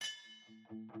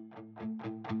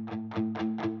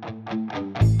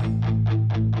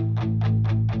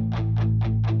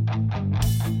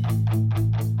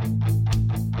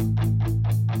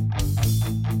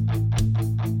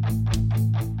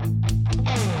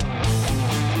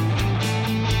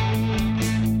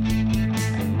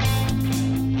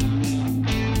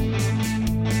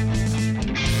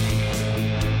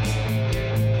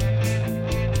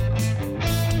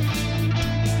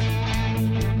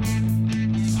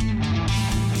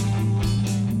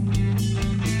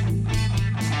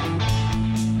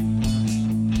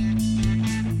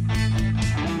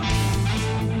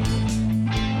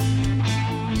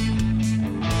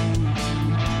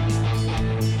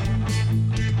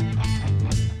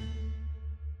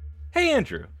Hey,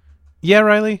 Andrew. Yeah,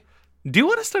 Riley? Do you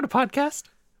want to start a podcast?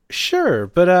 Sure,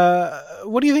 but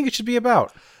what do you think it should be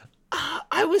about?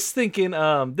 I was thinking,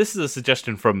 this is a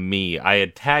suggestion from me. I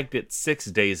had tagged it 6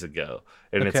 days ago,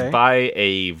 and it's Okay. by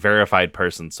a verified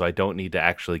person, so I don't need to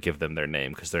actually give them their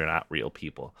name because they're not real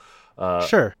people.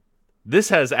 Sure. This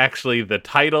has actually the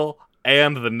title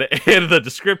and the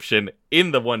description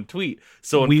in the one tweet.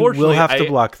 So We unfortunately, will have to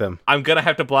block them. I'm gonna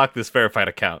have to block this verified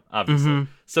account, obviously. Mhm.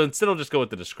 So instead, I'll just go with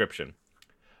the description.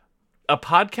 A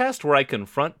podcast where I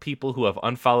confront people who have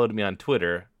unfollowed me on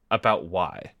Twitter about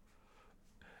why.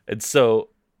 And so,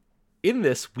 in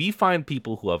this, we find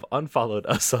people who have unfollowed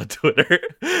us on Twitter.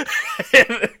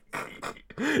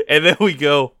 and then we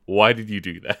go, why did you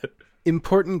do that?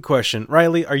 Important question.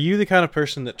 Riley, are you the kind of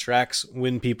person that tracks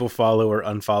when people follow or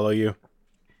unfollow you?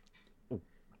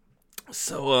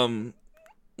 So,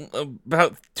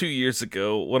 about 2 years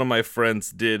ago, one of my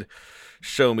friends did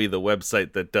show me the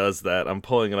website that does that. I'm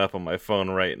pulling it up on my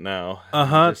phone right now.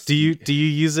 Uh-huh. Do you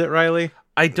use it, Riley?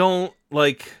 I don't,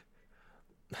 like...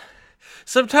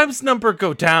 Sometimes number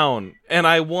go down, and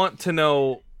I want to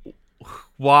know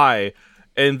why,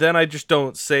 and then I just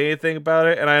don't say anything about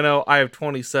it, and I know I have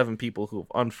 27 people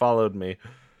who've unfollowed me,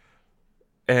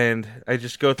 and I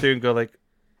just go through and go like,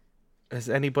 is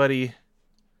it anybody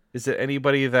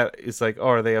that is like, oh,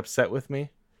 are they upset with me?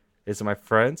 Is it my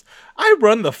friends? I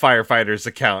run the firefighters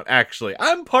account, actually.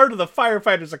 I'm part of the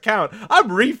firefighters account. I'm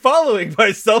refollowing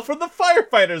myself from the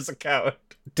firefighters account.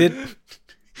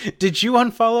 Did you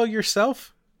unfollow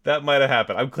yourself? That might have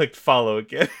happened. I've clicked follow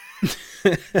again.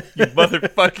 You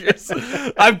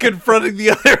motherfuckers. I'm confronting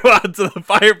the other ones on the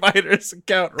firefighters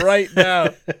account right now.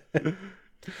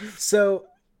 So,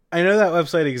 I know that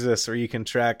website exists where you can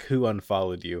track who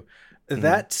unfollowed you.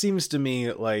 That seems to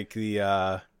me like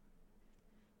the,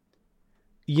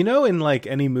 in like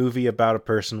any movie about a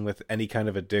person with any kind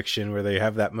of addiction where they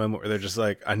have that moment where they're just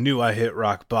like, I knew I hit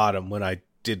rock bottom when I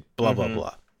did blah, blah,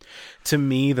 blah. To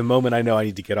me, the moment I know I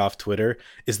need to get off Twitter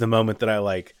is the moment that I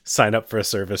like sign up for a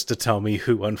service to tell me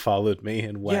who unfollowed me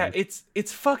and when. Yeah,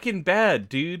 it's fucking bad,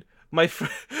 dude.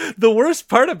 The worst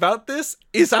part about this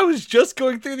is I was just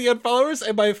going through the unfollowers,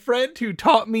 and my friend who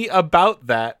taught me about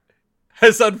that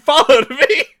has unfollowed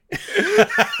me.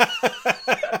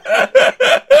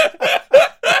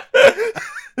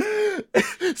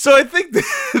 So I think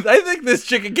this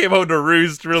chicken came home to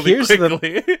roost really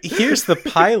quickly. Here's the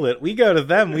pilot. We go to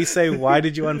them. We say, "Why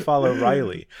did you unfollow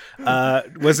Riley?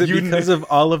 Was it because of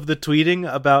all of the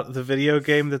tweeting about the video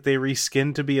game that they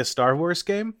reskinned to be a Star Wars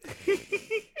game?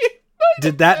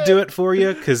 Did that do it for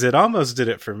you? Because it almost did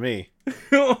it for me."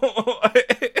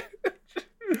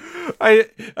 I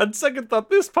on second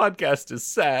thought, this podcast is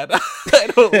sad. I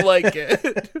don't like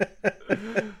it.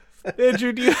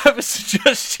 Andrew, do you have a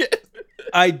suggestion?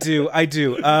 I do.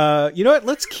 You know what?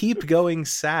 Let's keep going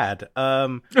sad.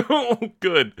 Oh,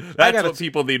 good. That's what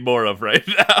people need more of right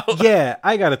now. Yeah,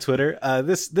 I got a Twitter.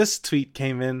 This tweet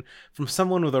came in from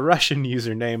someone with a Russian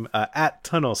username at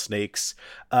Tunnel Snakes.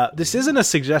 This isn't a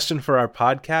suggestion for our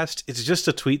podcast. It's just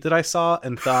a tweet that I saw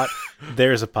and thought,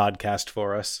 there's a podcast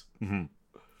for us. Mm-hmm.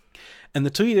 And the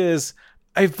tweet is,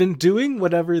 I've been doing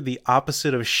whatever the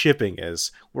opposite of shipping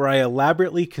is, where I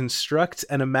elaborately construct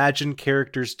and imagine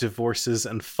characters' divorces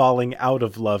and falling out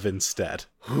of love instead.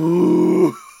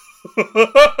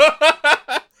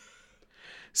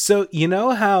 So, you know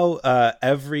how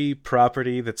every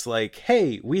property that's like,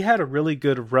 hey, we had a really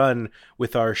good run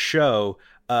with our show.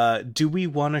 Do we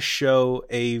want to show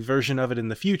a version of it in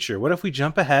the future? What if we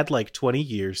jump ahead like 20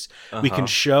 years? We can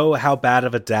show how bad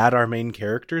of a dad our main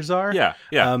characters are. Yeah.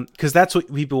 Because that's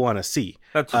what people want to see.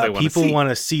 That's what they want to see. People want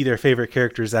to see their favorite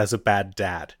characters as a bad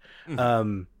dad.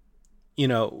 Mm-hmm.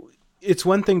 It's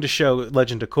one thing to show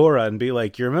Legend of Korra and be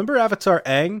like, you remember Avatar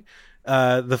Aang?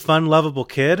 The fun, lovable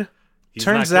kid?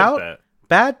 Turns out,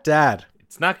 bad dad.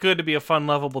 It's not good to be a fun,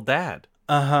 lovable dad.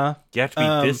 Uh-huh. You have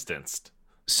to be distanced.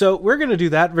 So we're going to do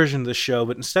that version of the show,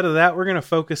 but instead of that, we're going to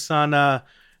focus on,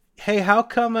 hey, how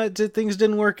come things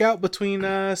didn't work out between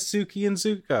Suki and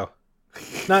Zuko?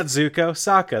 Not Zuko,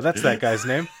 Sokka. That's that guy's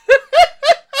name.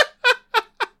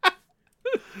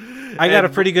 I got a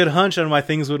pretty good hunch on why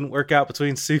things wouldn't work out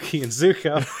between Suki and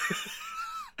Zuko.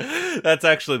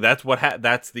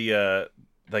 That's the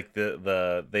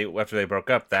after they broke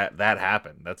up, that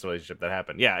happened. That's the relationship that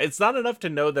happened. Yeah, it's not enough to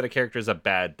know that a character is a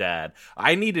bad dad.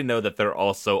 I need to know that they're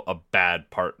also a bad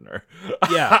partner.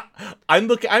 Yeah.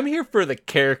 I'm here for the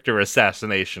character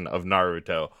assassination of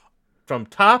Naruto from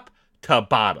top to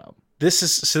bottom. This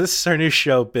is our new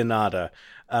show, Binata,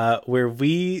 where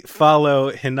we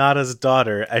follow Hinata's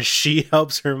daughter as she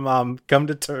helps her mom come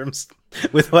to terms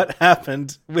with what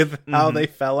happened with how they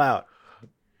fell out.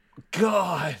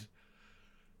 God.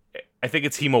 I think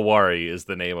it's Himawari is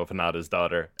the name of Hinata's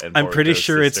daughter. And I'm pretty Boruto's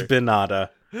sure sister. it's Binata.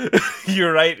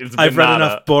 You're right. It's I've read Benata.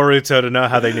 enough Boruto to know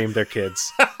how they name their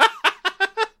kids.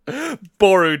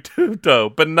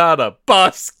 Boruto, Banana,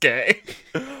 Bosque.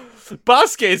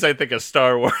 Bosque is, I think, a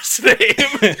Star Wars name.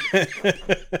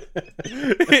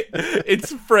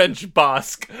 It's French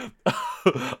Bosque.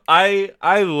 I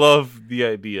love the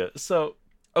idea. So,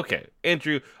 okay,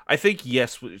 Andrew, I think,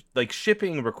 yes, like,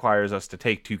 shipping requires us to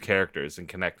take two characters and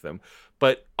connect them,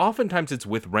 but oftentimes it's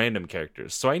with random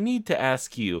characters. So I need to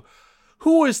ask you,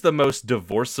 who is the most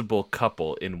divorceable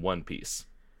couple in One Piece?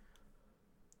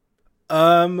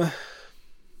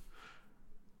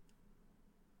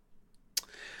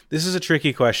 This is a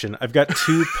tricky question. I've got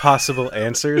two possible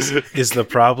answers is the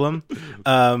problem.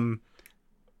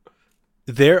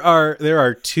 There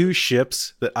are two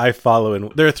ships that I follow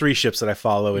there are three ships that I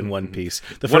follow in One Piece.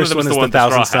 The first one is the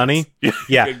Thousand Sunny.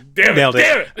 Yeah. Damn Nailed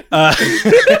it.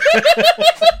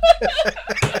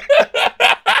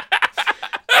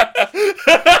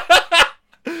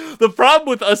 The problem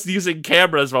with us using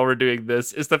cameras while we're doing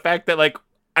this is the fact that, like,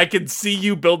 I can see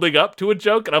you building up to a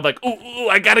joke, and I'm like, ooh,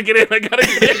 I gotta get in.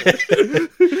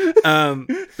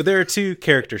 But there are two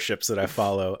character ships that I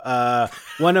follow.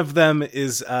 One of them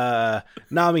is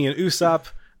Nami and Usopp.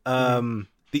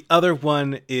 The other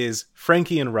one is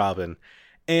Frankie and Robin.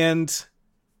 And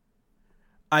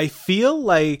I feel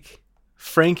like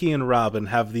Frankie and Robin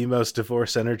have the most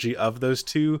divorce energy of those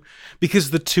two, because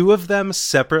the two of them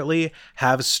separately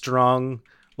have strong,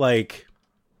 like,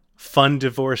 fun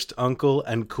divorced uncle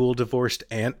and cool divorced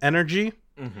aunt energy.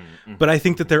 But I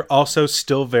think that they're also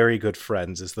still very good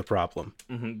friends is the problem.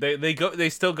 They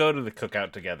still go to the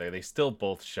cookout together. They still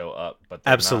both show up, but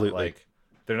Absolutely.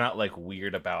 they're not like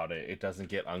weird about it. It doesn't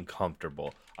get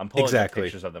uncomfortable. I'm pulling up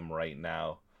pictures of them right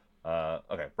now.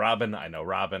 Okay, Robin. I know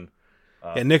Robin.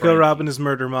 Nico Frankie. Robin is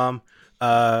Murder Mom,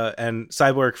 and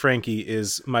Cyborg Frankie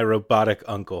is my robotic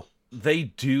uncle. They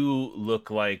do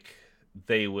look like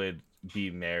they would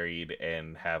be married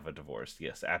and have a divorce.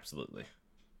 Yes, absolutely.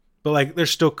 But like they're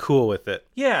still cool with it.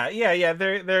 Yeah.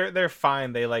 They're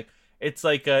fine. They like it's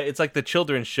like the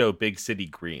children's show Big City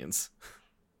Greens,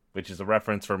 which is a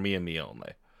reference for me and me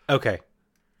only. Okay.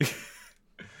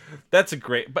 That's a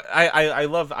great. But I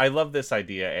love this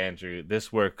idea, Andrew.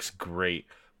 This works great.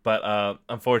 But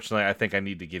unfortunately, I think I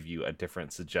need to give you a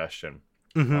different suggestion.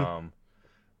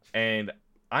 And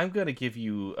I'm gonna give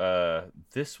you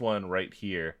this one right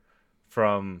here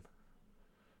from.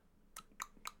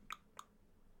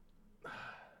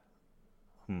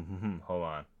 Hold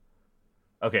on.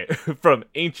 Okay, from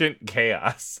Ancient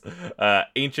Chaos,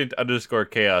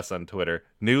 Ancient_Chaos on Twitter.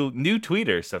 New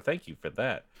tweeter, so thank you for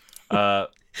that.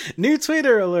 New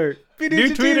tweeter alert.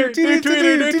 New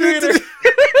tweeter.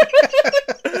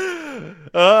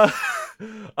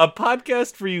 A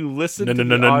podcast for you listen to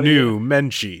the audio. New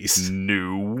Menchies.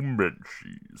 New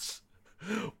Menchies.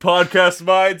 Podcast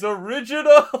Minds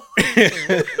original.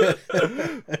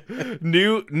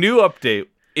 New update.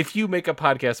 If you make a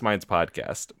Podcast Minds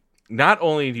podcast, not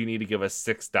only do you need to give us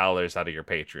 $6 out of your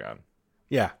Patreon,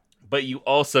 yeah, but you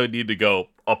also need to go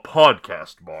a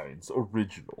Podcast Minds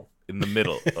original in the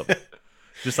middle of it,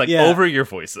 just like over your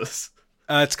voices.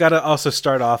 It's got to also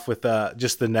start off with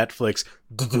just the Netflix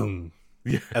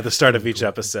at the start of each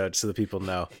episode, so that people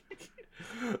know.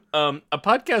 A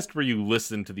podcast where you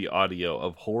listen to the audio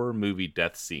of horror movie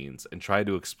death scenes and try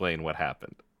to explain what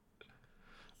happened.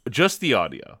 Just the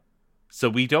audio. So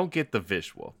we don't get the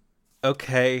visual.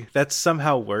 Okay, that's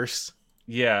somehow worse.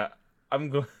 Yeah, I'm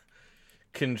going.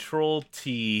 Control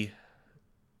T.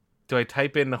 Do I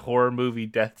type in horror movie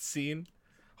death scene?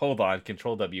 Hold on.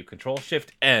 Control W. Control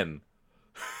Shift N.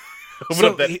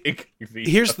 So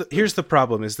here's the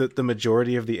problem: is that the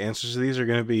majority of the answers to these are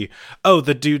going to be, "Oh,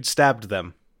 the dude stabbed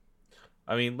them."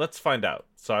 I mean, let's find out.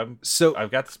 I've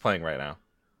got this playing right now.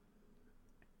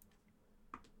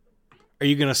 Are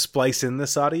you going to splice in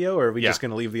this audio, or are we just going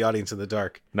to leave the audience in the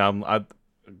dark? No, I'm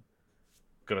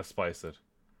going to splice it.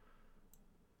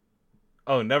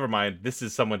 Oh, never mind. This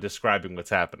is someone describing what's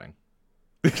happening.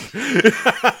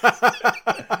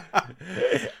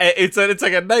 It's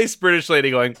like a nice British lady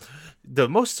going, "The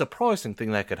most surprising thing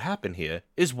that could happen here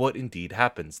is what indeed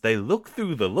happens. They look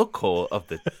through the loophole of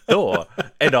the door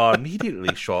and are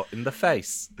immediately shot in the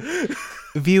face."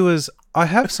 Viewers, I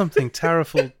have something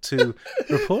terrible to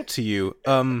report to you.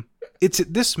 It's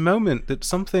at this moment that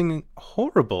something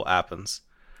horrible happens.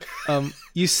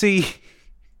 You see...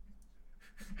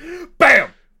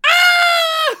 BAM!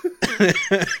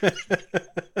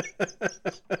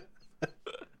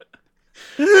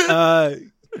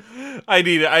 I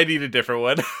need a different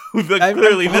one.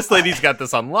 Clearly, this lady's got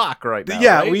this on lock right now.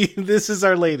 Yeah, right? this is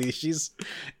our lady. She's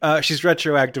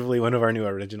retroactively one of our new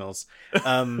originals.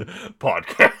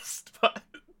 Podcast.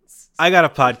 I got a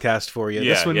podcast for you.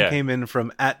 Yeah, This one yeah. came in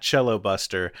from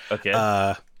 @CelloBuster.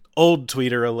 Okay. Old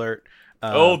tweeter alert.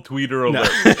 Old tweeter alert.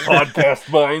 Podcast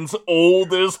minds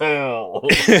old as hell.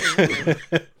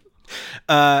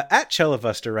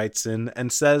 @CelloBuster writes in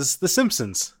and says, The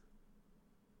Simpsons.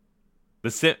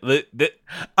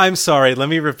 I'm sorry, let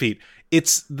me repeat.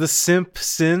 It's The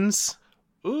Simpsons.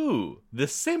 Ooh, The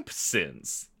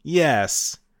Simpsons.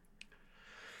 Yes.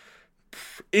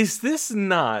 Is this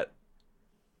not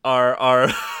our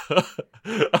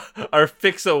our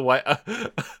fix a wife?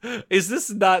 Is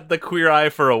this not the queer eye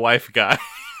for a wife guy?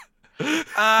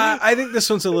 I think this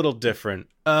one's a little different.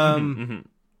 I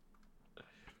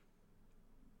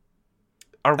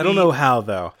don't know how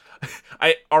though.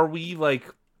 Are we like?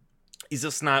 Is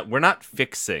this not? We're not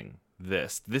fixing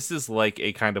this. This is like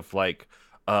a kind of like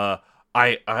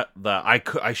I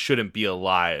shouldn't be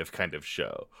alive kind of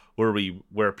show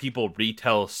where people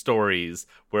retell stories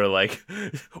where like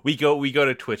we go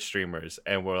to Twitch streamers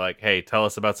and we're like, hey, tell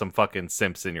us about some fucking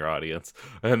simps in your audience,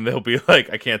 and they'll be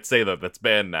like, I can't say that, that's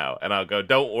banned now, and I'll go,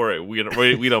 don't worry, we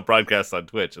don't broadcast on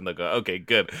Twitch, and they'll go, okay,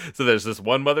 good. So there's this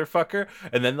one motherfucker,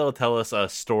 and then they'll tell us a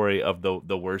story of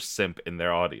the worst simp in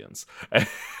their audience,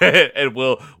 and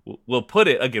we'll put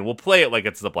it again, we'll play it like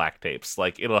it's the black tapes,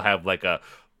 like it'll have like a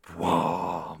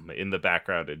whoa in the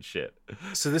background and shit.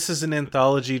 So this is an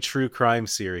anthology true crime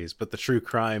series, but the true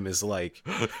crime is like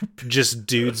just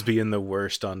dudes being the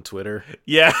worst on Twitter.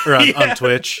 Yeah. Or on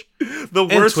Twitch. The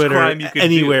worst Twitter, crime you could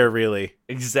anywhere do. really.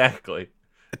 Exactly.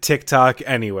 TikTok,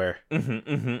 anywhere.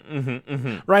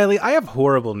 Riley, I have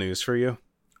horrible news for you.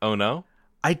 Oh no?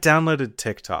 I downloaded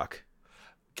TikTok.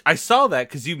 I saw that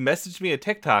because you messaged me a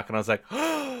TikTok and I was like,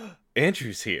 oh,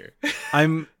 Andrew's here.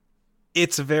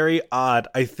 It's very odd.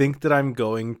 I think that I'm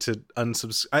going to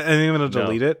unsubscribe. I think I'm going to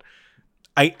delete it.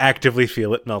 I actively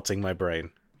feel it melting my brain.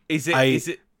 Is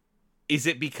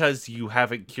it because you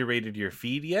haven't curated your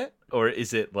feed yet? Or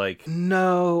is it like...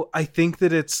 No, I think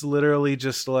that it's literally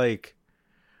just like,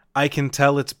 I can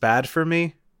tell it's bad for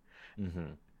me.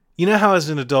 Mm-hmm. You know how as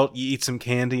an adult you eat some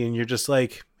candy and you're just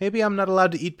like, maybe I'm not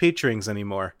allowed to eat peach rings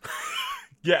anymore.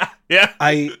 Yeah.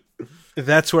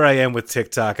 That's where I am with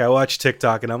TikTok. I watch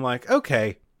TikTok and I'm like,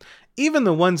 okay, even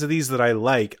the ones of these that I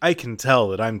like, I can tell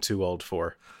that I'm too old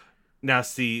for. Now,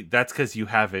 see, that's because you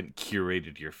haven't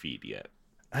curated your feed yet.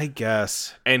 I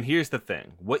guess. And here's the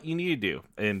thing. What you need to do,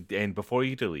 and before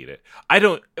you delete it,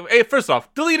 first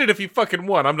off, delete it if you fucking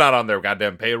want. I'm not on their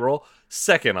goddamn payroll.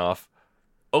 Second off,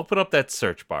 open up that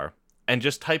search bar and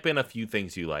just type in a few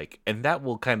things you like, and that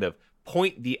will kind of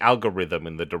point the algorithm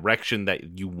in the direction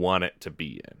that you want it to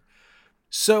be in.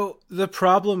 So the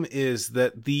problem is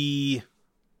that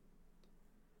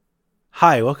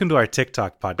Hi, welcome to our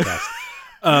TikTok podcast.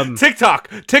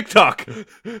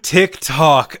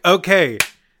 TikTok. Okay.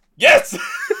 Yes.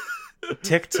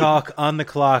 TikTok on the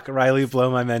clock. Riley, blow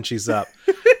my menchies up.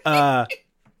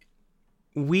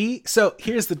 So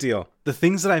here's the deal. The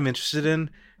things that I'm interested in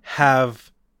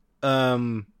have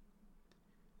the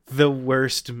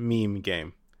worst meme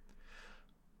game.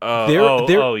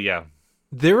 Yeah.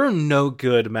 There are no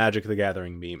good Magic the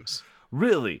Gathering memes.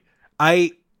 Really?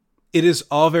 It is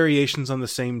all variations on the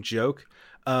same joke.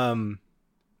 I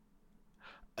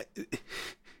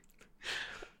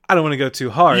don't want to go too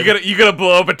hard. You gonna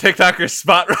blow up a TikToker's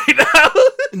spot right now?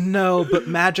 No, but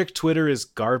Magic Twitter is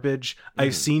garbage.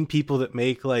 I've seen people that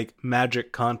make like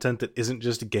Magic content that isn't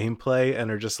just gameplay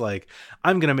and are just like,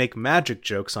 I'm gonna make Magic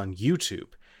jokes on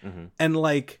YouTube. And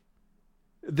like,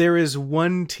 there is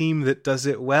one team that does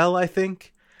it well, I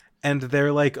think, and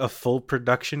they're like a full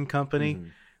production company,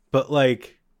 but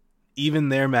like even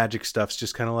their Magic stuff's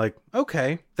just kind of like,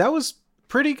 okay, that was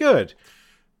pretty good.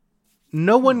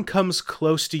 No one comes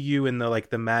close to you in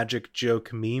the Magic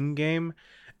joke meme game,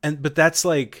 but that's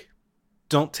like,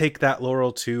 don't take that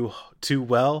laurel too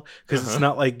well, because it's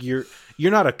not like you're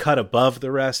not a cut above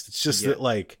the rest. It's just that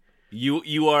like,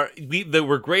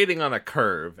 we're grading on a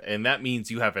curve, and that means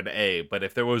you have an A, but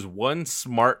if there was one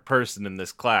smart person in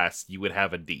this class, you would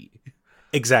have a D.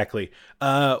 Exactly.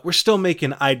 We're still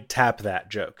making I'd tap that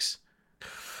jokes.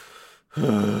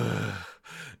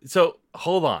 So,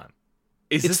 hold on.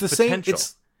 Is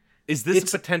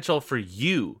this potential for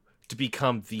you to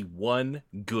become the one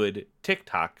good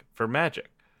TikTok for Magic?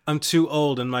 I'm too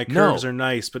old and my curves are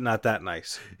nice, but not that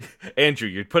nice. Andrew,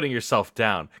 you're putting yourself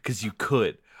down because you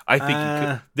could. I think you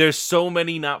could. There's so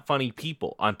many not funny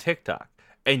people on TikTok,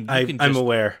 and I'm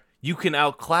aware. You can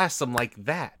outclass them like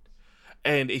that.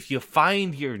 And if you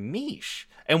find your niche,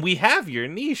 and we have your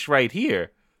niche right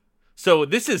here. So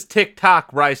this is TikTok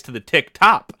rise to the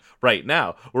TikTok right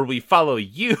now, where we follow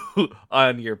you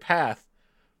on your path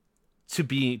to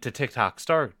TikTok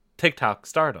stardom. Top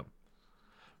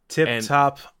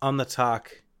on the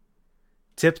talk.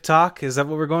 Tip talk, is that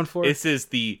what we're going for? This is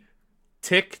the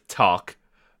TikTok,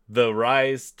 the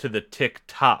rise to the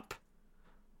TikTok.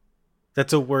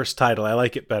 That's a worse title. I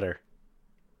like it better.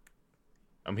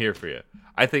 I'm here for you.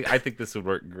 I think this would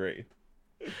work great.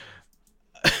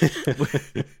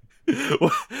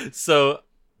 So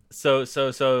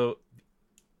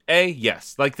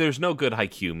yes, like there's no good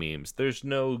haiku memes. There's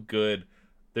no good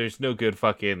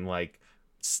fucking like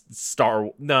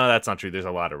no, that's not true. There's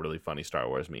a lot of really funny Star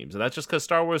Wars memes, and that's just because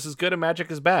Star Wars is good and magic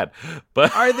is bad.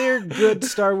 But are there good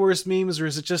Star Wars memes, or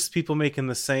is it just people taking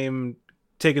the same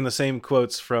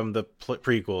quotes from the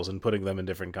prequels and putting them in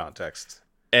different contexts?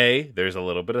 A, there's a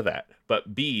little bit of that,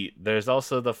 but B, there's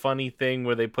also the funny thing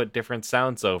where they put different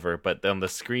sounds over, but on the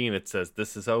screen it says,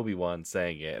 "This is Obi-Wan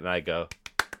saying it," and I go,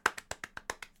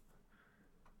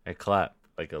 I clap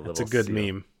like a little. It's a good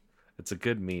meme. It's a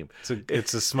good meme.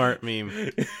 It's a smart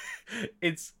meme.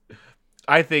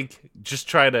 I think just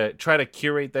try to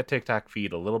curate that TikTok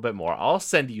feed a little bit more. I'll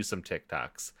send you some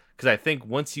TikToks because I think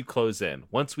once you close in,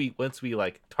 once we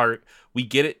like we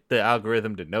get the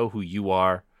algorithm to know who you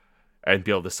are and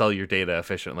be able to sell your data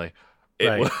efficiently.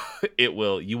 You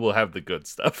will have the good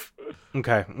stuff.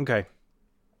 Okay.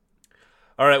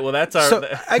 All right. Well, that's our.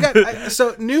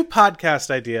 So new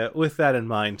podcast idea with that in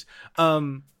mind.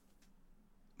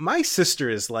 My sister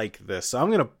is like this, so I'm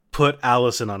gonna put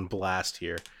Allison on blast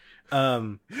here.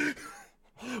 Podcast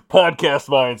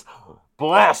minds,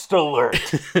 blast alert.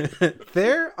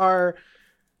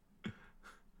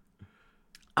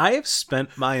 I have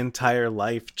spent my entire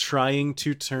life trying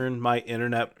to turn my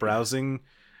internet browsing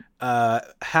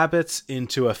habits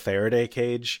into a Faraday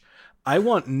cage. I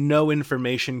want no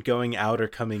information going out or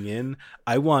coming in.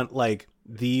 I want like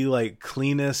the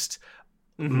cleanest,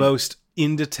 most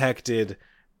undetected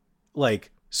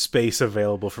space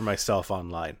available for myself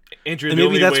online. Andrew, and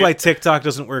maybe that's why TikTok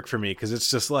doesn't work for me, because it's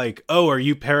just like, oh, are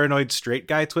you paranoid straight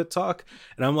guy TikTok?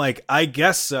 And I'm like, I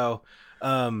guess so.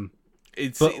 The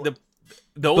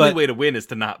only way to win is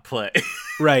to not play.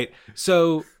 Right.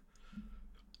 So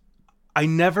I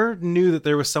never knew that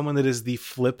there was someone that is the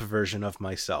flip version of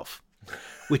myself,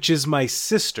 which is my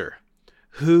sister,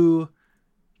 who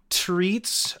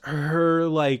treats her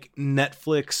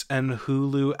Netflix and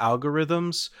Hulu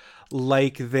algorithms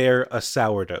like they're a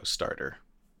sourdough starter.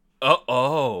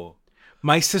 Oh.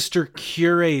 My sister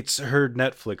curates her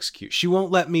Netflix queue. She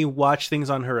won't let me watch things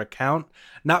on her account,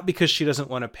 not because she doesn't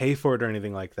want to pay for it or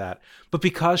anything like that, but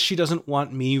because she doesn't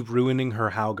want me ruining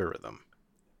her algorithm.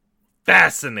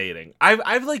 Fascinating.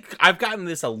 I've gotten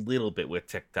this a little bit with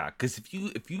TikTok, because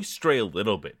if you stray a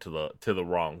little bit to the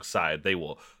wrong side, they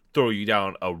will throw you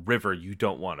down a river you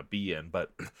don't want to be in.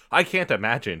 But I can't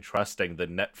imagine trusting the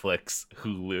Netflix,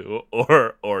 Hulu,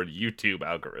 or YouTube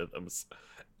algorithms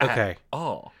at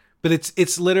all. But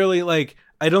it's literally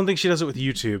I don't think she does it with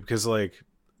YouTube, because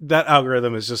that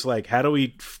algorithm is just how do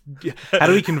we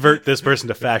convert this person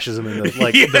to fascism in the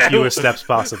fewest steps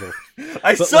possible.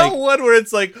 I saw one where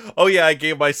it's oh yeah, I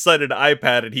gave my son an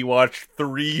iPad and he watched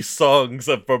 3 songs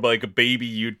from a baby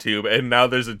YouTube, and now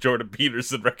there's a Jordan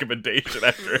Peterson recommendation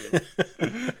after it.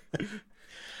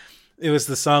 It was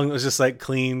the song that was just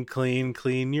clean, clean,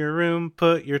 clean your room,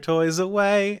 put your toys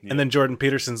away. Yeah. And then Jordan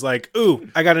Peterson's ooh,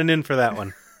 I got an in for that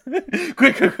one.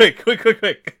 Quick.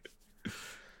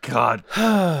 God.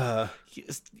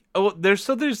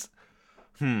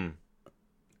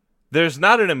 There's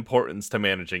not an importance to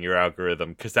managing your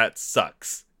algorithm, because that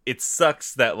sucks. It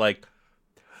sucks that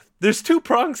there's 2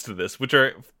 prongs to this, which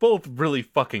are both really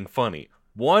fucking funny.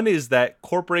 One is that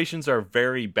corporations are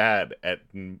very bad at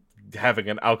having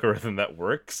an algorithm that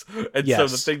works. And so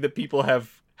the thing that people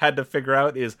have had to figure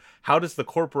out is, how does the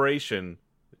corporation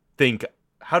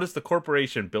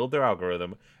build their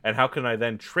algorithm, and how can I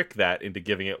then trick that into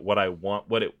giving it what I want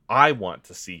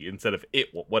to see instead of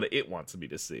what it wants me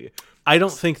to see? I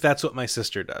don't think that's what my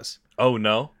sister does. Oh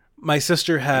no? My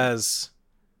sister has,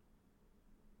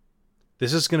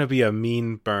 this is going to be a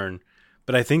mean burn,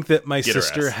 but I think that my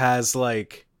sister has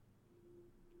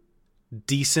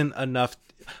decent enough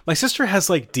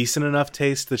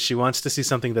taste that she wants to see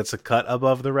something that's a cut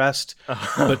above the rest,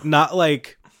 but not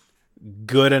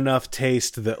good enough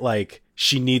taste that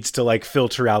she needs to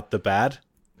filter out the bad.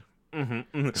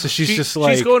 So she's just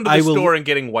she's going to the store and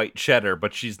getting white cheddar,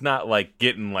 but she's not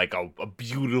getting a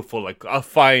beautiful, a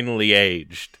finely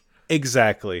aged.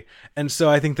 Exactly. And so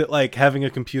I think that like having a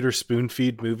computer spoon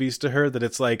feed movies to her, that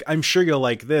it's like, I'm sure you'll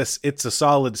like this. It's a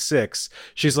solid 6.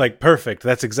 She's like, perfect.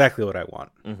 That's exactly what I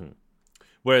want. Mm-hmm.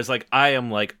 Whereas like I am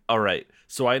like, all right,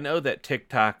 so I know that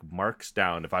TikTok marks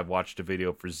down if I've watched a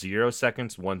video for 0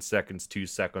 seconds, 1 second, 2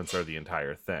 seconds, or the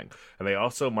entire thing. And they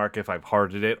also mark if I've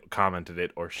hearted it, commented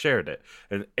it, or shared it,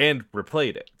 and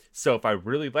replayed it. So if I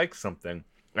really like something,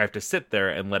 I have to sit there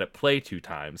and let it play 2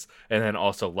 times, and then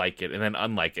also like it, and then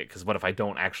unlike it. Because what if I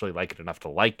don't actually like it enough to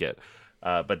like it?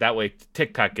 But that way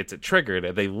TikTok gets it triggered,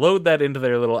 and they load that into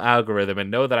their little algorithm and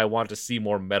know that I want to see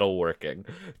more metalworking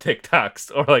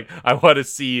TikToks, or like I want to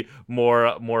see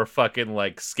more fucking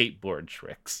like skateboard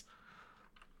tricks.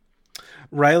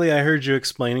 Riley, I heard you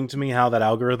explaining to me how that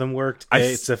algorithm worked.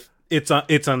 It's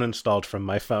uninstalled from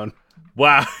my phone.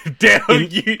 Wow, damn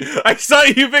you! I saw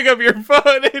you pick up your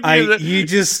phone. And you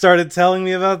just started telling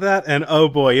me about that, and oh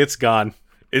boy, it's gone.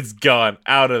 It's gone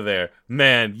out of there,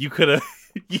 man. You could have.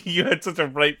 You had such a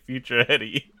bright future ahead of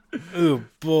you. Ooh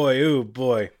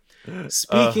boy.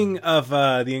 Speaking of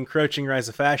the encroaching rise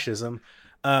of fascism,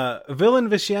 Villain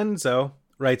Vicenzo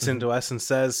writes into us and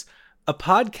says, a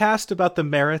podcast about the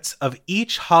merits of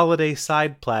each holiday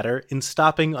side platter in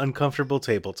stopping uncomfortable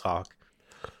table talk.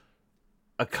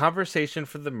 A conversation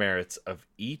for the merits of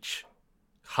each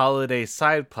holiday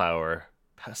side platter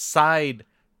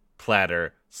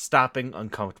stopping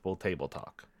uncomfortable table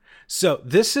talk. So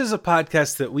this is a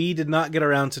podcast that we did not get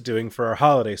around to doing for our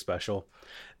holiday special.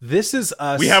 This is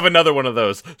us. We have another one of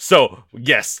those. So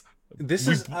yes, this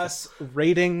is us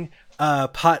rating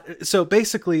So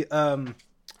basically,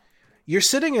 you're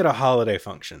sitting at a holiday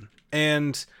function,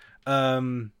 and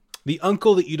the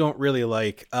uncle that you don't really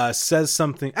like says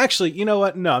something. Actually, you know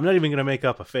what? No, I'm not even going to make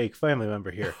up a fake family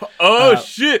member here. Oh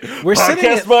shit! We're sitting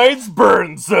at Minds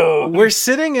Burn Zone. We're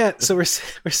sitting at we're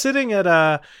sitting at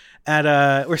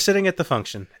the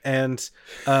function, and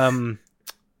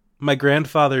my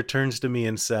grandfather turns to me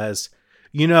and says,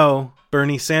 you know,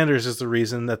 Bernie Sanders is the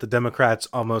reason that the Democrats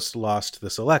almost lost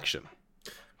this election.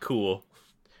 Cool.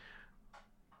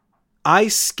 I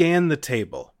scan the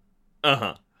table.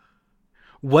 Uh-huh.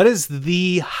 What is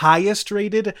the highest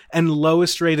rated and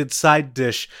lowest rated side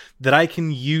dish that I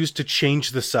can use to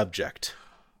change the subject?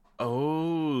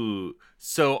 Oh,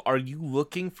 so are you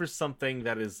looking for something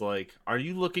that is like, are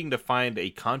you looking to find a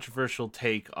controversial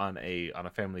take on a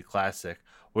family classic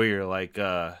where you're like,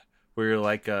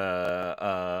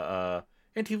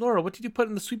 Auntie Laura, what did you put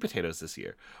in the sweet potatoes this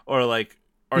year? Or like,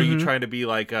 are you trying to be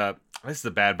like, this is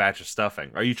a bad batch of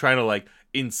stuffing? Are you trying to like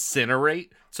incinerate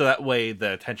so that way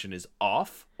the attention is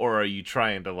off? Or are you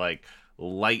trying to like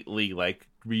lightly like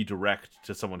redirect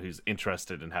to someone who's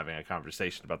interested in having a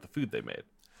conversation about the food they made?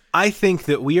 I think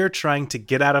that we are trying to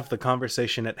get out of the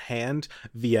conversation at hand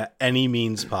via any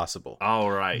means possible.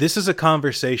 All right. This is a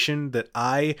conversation that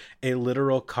I, a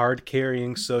literal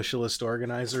card-carrying socialist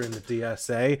organizer in the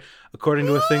DSA, according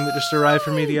to a thing that just arrived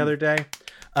for me the other day,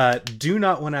 do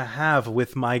not want to have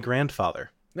with my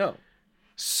grandfather. No.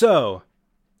 So,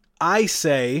 I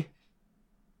say,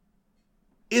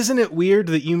 isn't it weird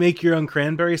that you make your own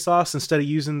cranberry sauce instead of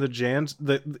using the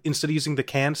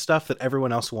canned stuff that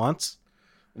everyone else wants?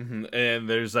 Mm-hmm. And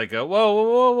there's like a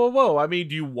whoa. I mean,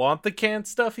 do you want the canned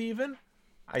stuff even?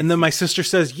 And then my sister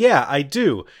says, yeah, I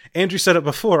do. Andrew said it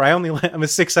before. I'm a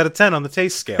 6 out of 10 on the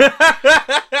taste scale.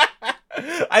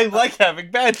 I like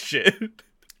having bad shit.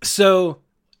 So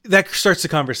that starts the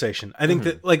conversation. I think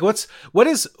that like what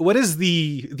is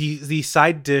the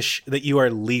side dish that you are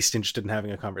least interested in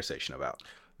having a conversation about?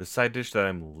 The side dish that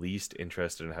I'm least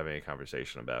interested in having a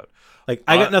conversation about. Like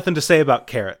I got nothing to say about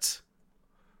carrots.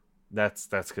 That's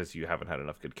because you haven't had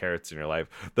enough good carrots in your life.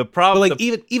 The problem, but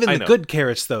like even the good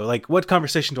carrots though, like what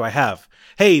conversation do I have?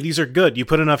 Hey, these are good. You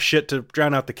put enough shit to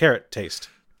drown out the carrot taste.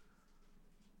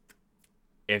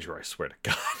 Andrew, I swear to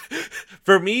God.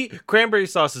 For me, cranberry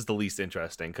sauce is the least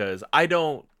interesting because I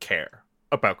don't care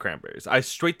about cranberries. I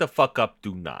straight the fuck up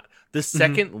do not. The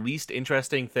second least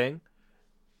interesting thing,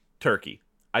 turkey.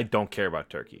 I don't care about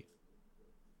turkey.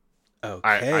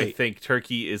 Okay. I think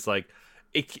turkey is like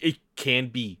it can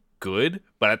be good,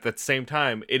 but at the same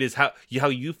time, it is how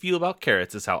you feel about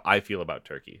carrots is how I feel about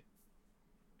turkey.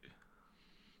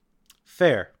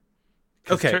 Fair.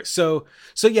 Okay, so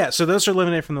those are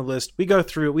eliminated from the list. We go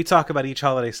through, we talk about each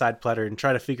holiday side platter and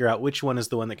try to figure out which one is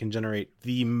the one that can generate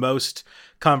the most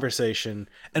conversation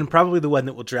and probably the one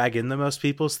that will drag in the most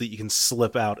people so that you can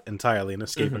slip out entirely and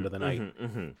escape into the night.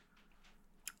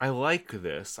 I like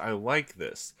this. I'm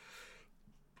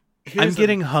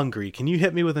getting hungry. Can you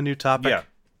hit me with a new topic? Yeah.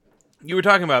 You were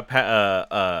talking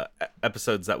about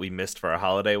episodes that we missed for our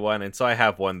holiday one, and so I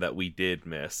have one that we did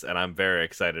miss, and I'm very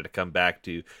excited to come back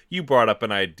to. You brought up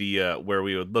an idea where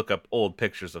we would look up old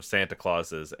pictures of Santa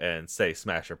Clauses and say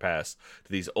smash or pass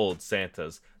to these old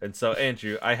Santas. And so,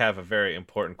 Andrew, I have a very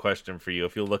important question for you.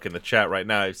 If you'll look in the chat right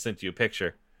now, I've sent you a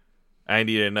picture. I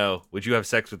need to know, would you have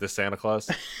sex with this Santa Claus?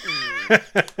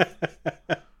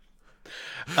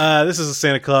 This is a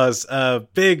Santa Claus.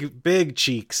 Big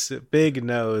cheeks, big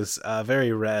nose,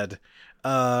 very red.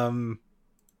 I'm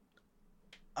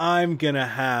gonna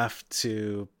have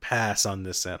to pass on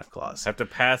this Santa Claus. Have to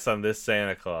pass on this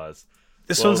Santa Claus.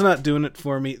 This one's not doing it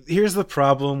for me. Here's the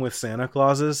problem with Santa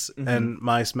Clauses and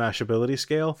my smashability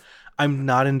scale. I'm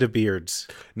not into beards.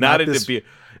 Not into beard.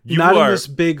 In this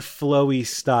big flowy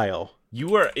style.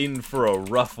 You are in for a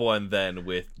rough one then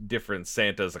with different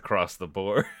Santas across the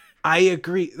board. I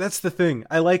agree. That's the thing.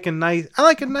 I like a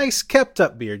nice kept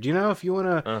up beard. You know, if you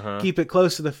want to keep it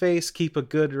close to the face, keep a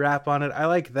good wrap on it. I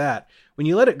like that. When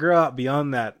you let it grow out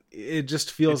beyond that, it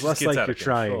just feels less like you're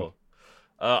trying.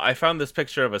 I found this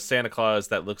picture of a Santa Claus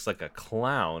that looks like a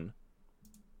clown.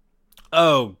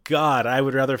 Oh God, I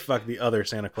would rather fuck the other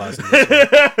Santa Claus in this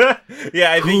one.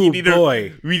 Yeah, I think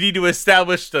we need to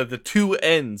establish the two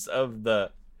ends of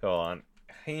the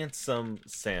handsome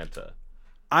Santa.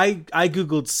 I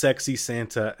googled sexy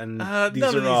Santa, and these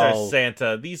are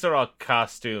Santa. These are all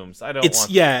costumes.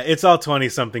 It's all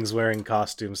 20-somethings wearing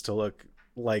costumes to look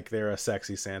like they're a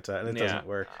sexy Santa, and it doesn't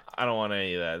work. I don't want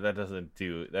any of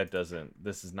that.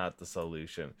 This is not the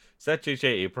solution. Is that J.J.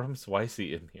 Abrams? Why is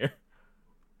he in here?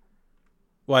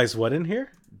 Why is what in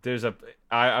here?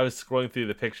 I was scrolling through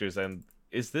the pictures, and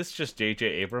is this just J.J.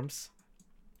 Abrams?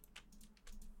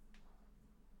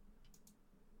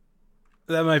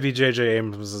 That might be J.J.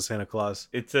 Abrams as Santa Claus.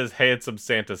 It says handsome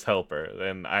Santa's helper.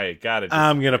 Then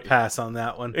I'm gonna pass on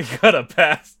that one. You gotta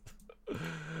pass.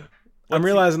 I'm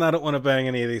realizing I don't want to bang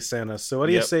any of these Santas. So what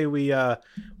do you say we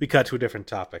cut to a different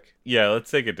topic? Yeah,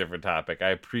 let's take a different topic. I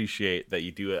appreciate that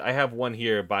you do it. I have one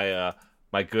here by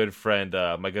my good friend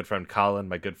Colin, my good friend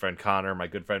Connor, my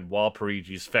good friend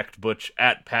Walparigi's Fecht Butch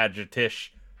at Padgetish,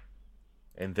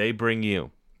 and they bring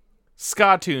you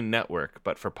Ska-Tune Network,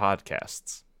 but for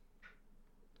podcasts.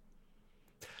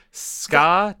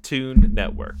 Ska-Tune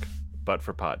Network, but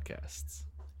for podcasts.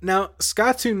 Now,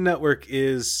 Ska-Tune Network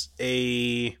is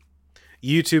a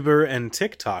YouTuber and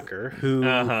TikToker who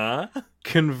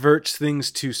converts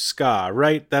things to ska,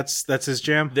 right? That's his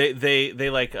jam. They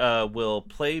will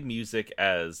play music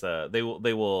as they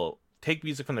will take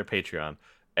music from their Patreon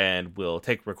and will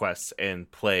take requests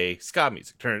and play ska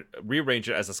music, rearrange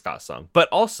it as a ska song. But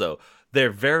also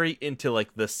they're very into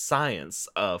like the science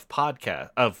of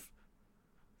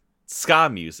ska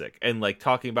music and like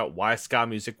talking about why ska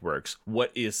music works, what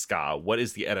is ska, what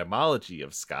is the etymology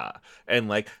of ska, and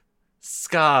like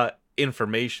ska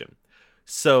information.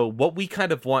 So what we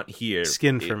kind of want here,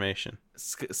 skinformation,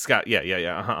 ska,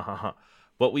 yeah.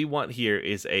 What we want here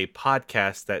is a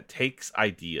podcast that takes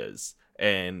ideas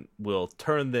and will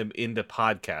turn them into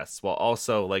podcasts while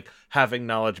also like having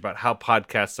knowledge about how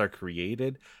podcasts are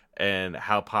created and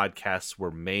how podcasts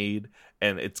were made.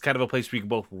 And it's kind of a place where you can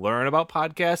both learn about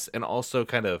podcasts and also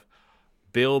kind of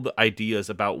build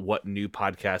ideas about what new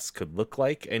podcasts could look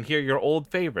like and hear your old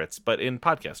favorites, but in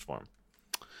podcast form.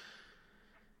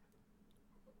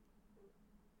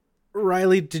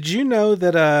 Riley, did you know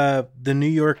that the New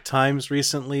York Times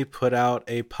recently put out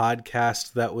a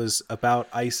podcast that was about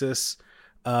ISIS?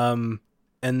 And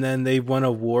then they won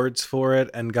awards for it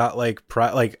and got I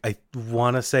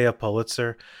want to say a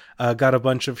Pulitzer, got a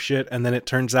bunch of shit. And then it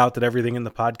turns out that everything in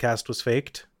the podcast was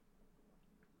faked.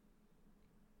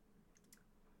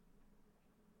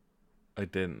 I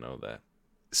didn't know that.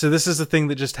 So this is a thing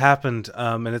that just happened.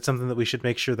 And it's something that we should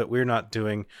make sure that we're not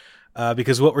doing.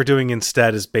 Because what we're doing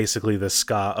instead is basically the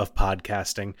ska of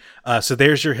podcasting. So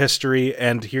there's your history,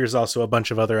 and here's also a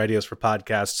bunch of other ideas for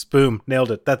podcasts. Boom,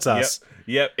 nailed it. That's us.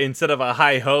 Yep. Instead of a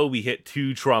hi-ho, we hit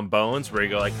two trombones where you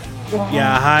go like...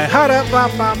 Yeah, hi,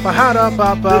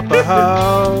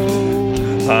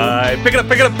 ha-da-ba-ba-ba-ha-da-ba-ba-ba-ho. Hi, pick it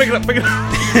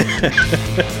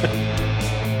up.